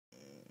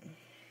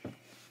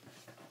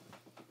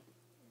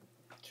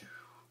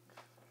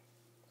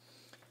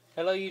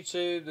Hello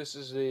YouTube, this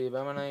is the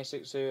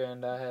Bama96 here,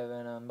 and I have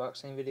an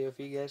unboxing video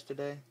for you guys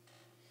today.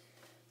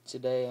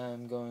 Today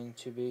I'm going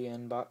to be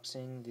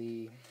unboxing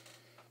the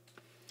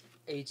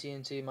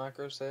AT&T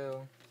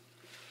Microcell.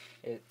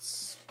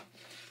 It's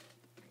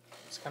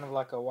kind of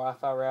like a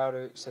Wi-Fi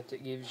router, except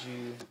it gives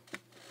you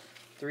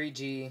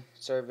 3G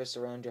service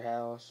around your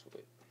house.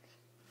 It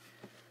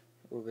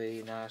will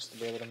be nice to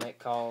be able to make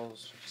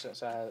calls,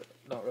 since I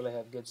don't really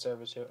have good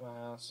service here at my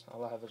house.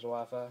 All I have is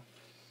Wi-Fi.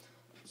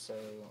 So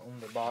on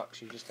the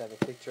box you just have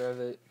a picture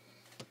of it,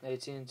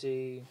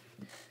 AT&T,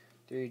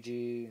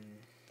 3G, and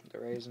the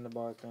raising the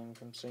bar thing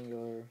from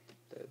Singular,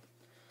 the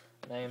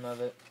name of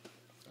it.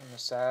 On the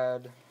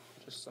side,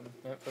 just some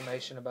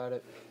information about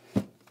it.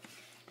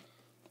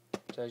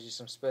 Tells you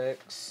some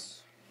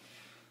specs,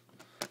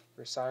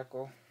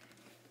 recycle.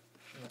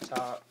 On the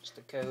top, just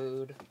a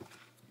code,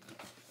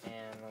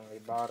 and on the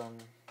bottom,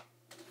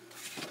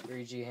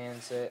 3G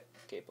handset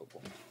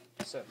capable.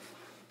 So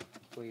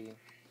we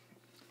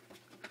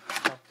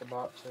pop the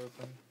box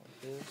open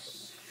like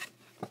this,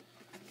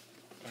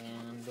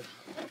 and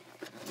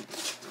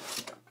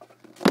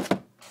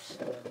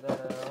slide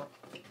that out.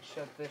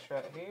 Shut this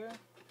right here.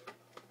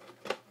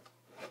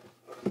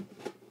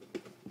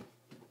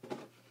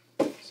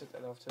 Set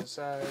that off to the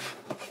side.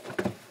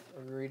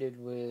 We're greeted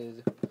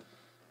with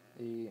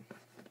the,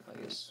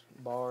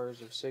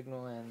 bars of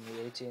signal and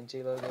the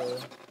AT&T logo.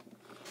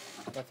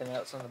 Nothing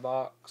else on the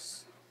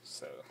box,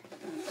 so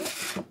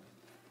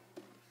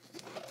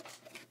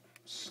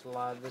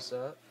slide this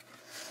up,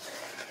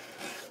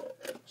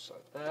 just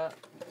like that.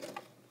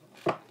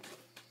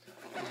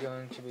 You're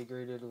going to be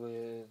greeted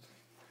with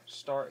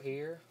start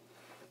here.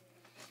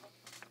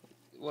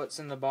 What's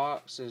in the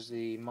box is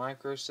the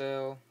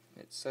Microcell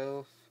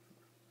itself,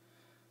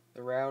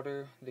 the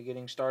router, the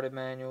getting started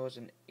manuals,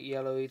 an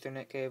yellow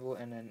Ethernet cable,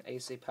 and an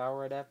AC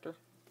power adapter.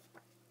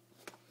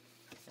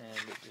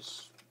 And it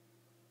just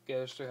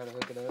goes through how to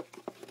hook it up.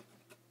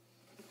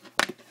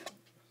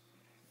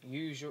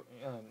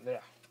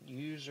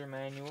 User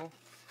manual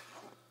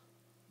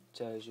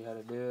tells you how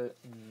to do it,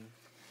 and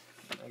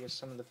I guess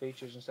some of the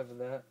features and stuff of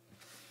that.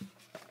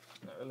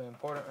 Not really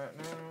important right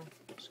now.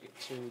 Let's get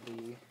to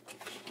the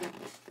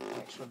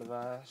actual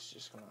device.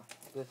 Just gonna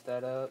lift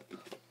that up,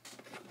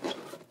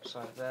 just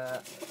like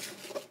that.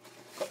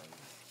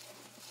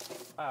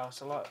 Wow,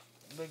 it's a lot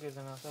bigger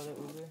than I thought it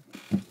would be.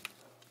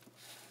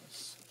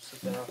 Let's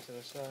set that off to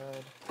the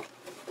side.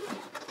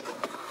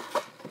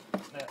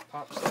 That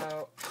pops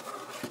out,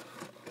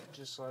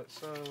 just like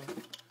so.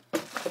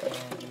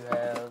 And you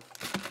have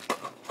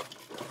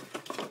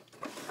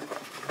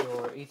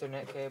your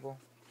Ethernet cable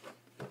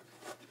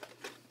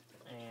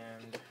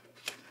and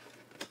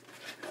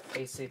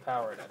AC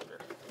power adapter.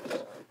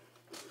 So,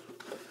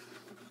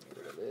 get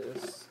rid of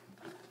this.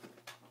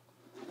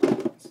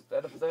 Set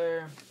that up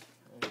there.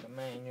 There's the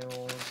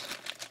manuals,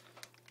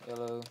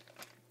 yellow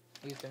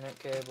Ethernet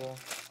cable,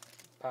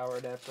 power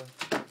adapter.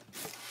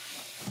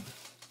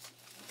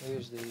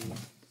 Here's the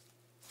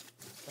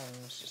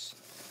things. Just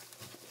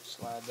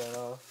slide that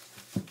off,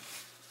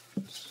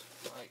 just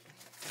like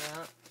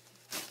that.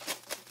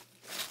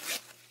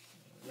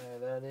 There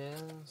that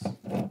is.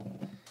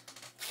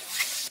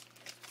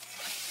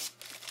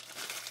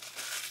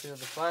 Peel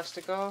the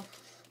plastic off.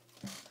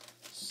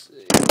 Let's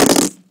see.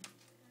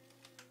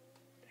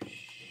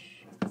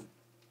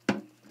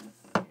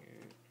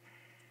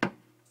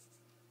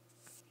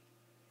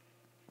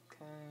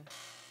 Okay.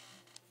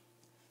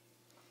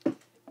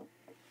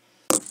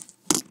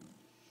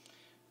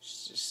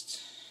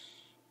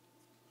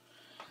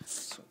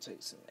 This will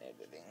take some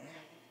editing.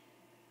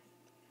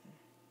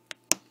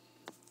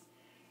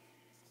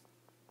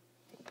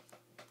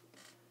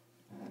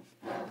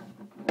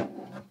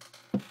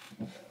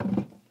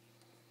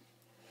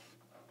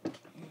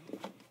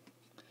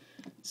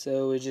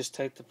 So we just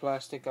take the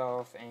plastic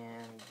off,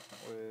 and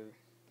you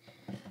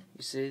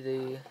see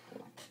the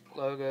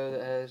logo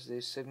that has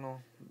the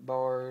signal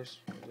bars.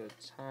 There's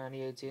a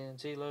tiny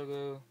AT&T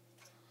logo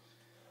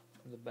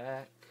on the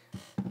back.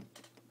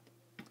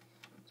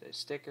 It's a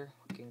sticker.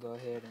 We can go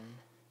ahead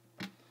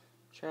and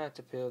try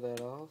to peel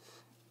that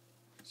off.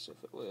 See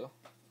if it will.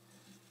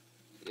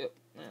 Yep,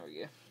 there we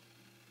go.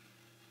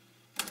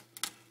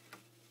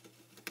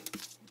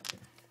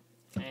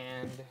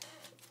 And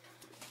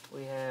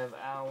we have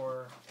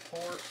our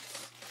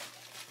ports.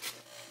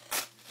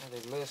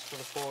 There's a list for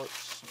the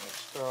ports.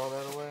 Let's throw all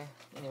that away.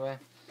 Anyway,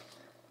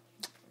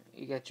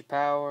 you got your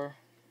power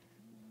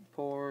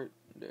port,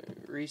 the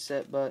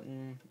reset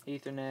button,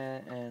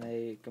 Ethernet, and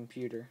a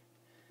computer.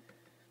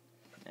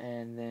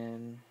 And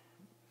then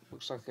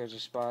looks like there's a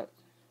spot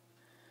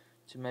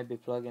to maybe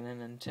plug in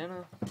an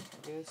antenna, I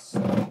guess.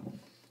 At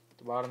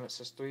the bottom it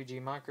says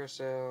 3G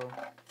Microcell,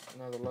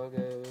 and other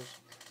logos.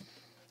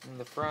 In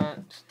the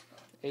front,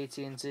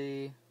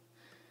 AT&T,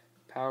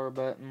 power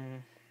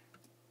button,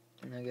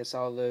 and I guess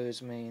all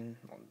those mean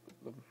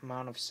the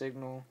amount of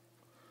signal.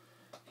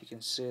 You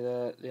can see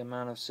that, the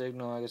amount of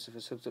signal, I guess if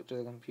it's hooked up to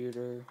the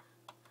computer,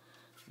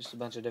 just a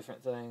bunch of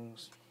different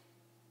things.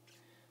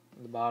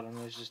 The bottom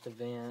is just a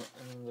vent,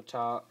 and the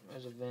top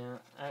is a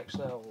vent.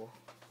 Actually, I will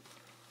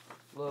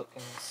look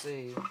and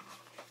see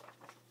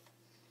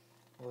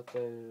what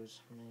those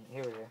mean.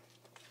 Here we go.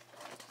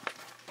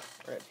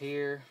 Right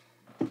here,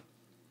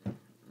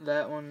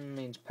 that one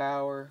means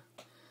power.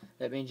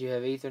 That means you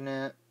have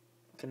Ethernet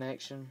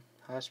connection,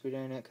 high-speed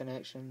internet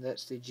connection.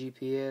 That's the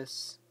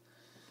GPS.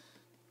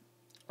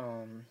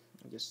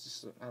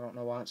 I don't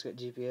know why it's got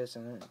GPS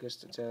in it.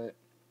 Just to tell it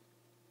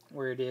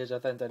where it is. I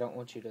think they don't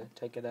want you to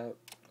take it out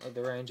of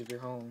the range of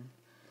your home.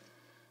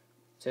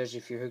 It tells you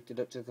if you're hooked it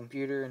up to the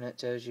computer, and that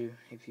tells you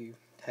if you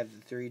have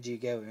the 3G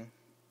going.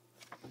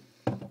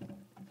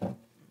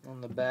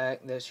 On the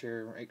back, that's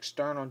your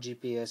external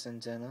GPS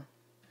antenna.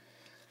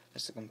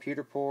 That's the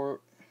computer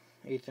port,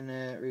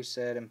 Ethernet,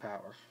 reset, and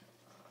power.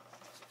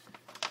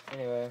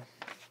 Anyway,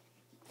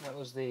 that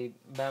was the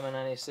Bama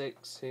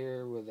 96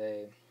 here with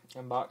a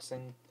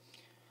unboxing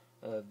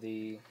of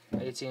the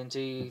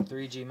AT&T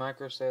 3G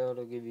Microcell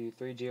to give you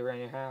 3G around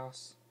your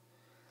house,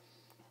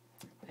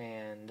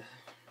 and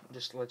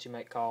just to let you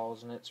make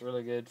calls. And it's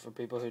really good for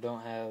people who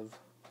don't have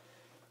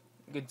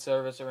good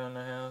service around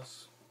their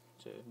house,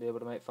 to be able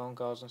to make phone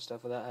calls and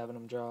stuff without having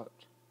them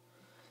dropped.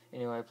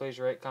 Anyway, please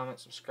rate, comment,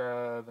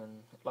 subscribe,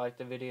 and like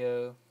the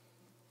video,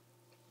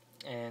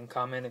 and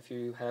comment if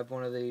you have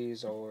one of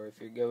these or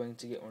if you're going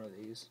to get one of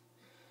these.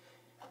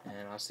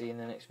 And I'll see you in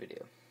the next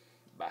video.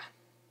 Bye.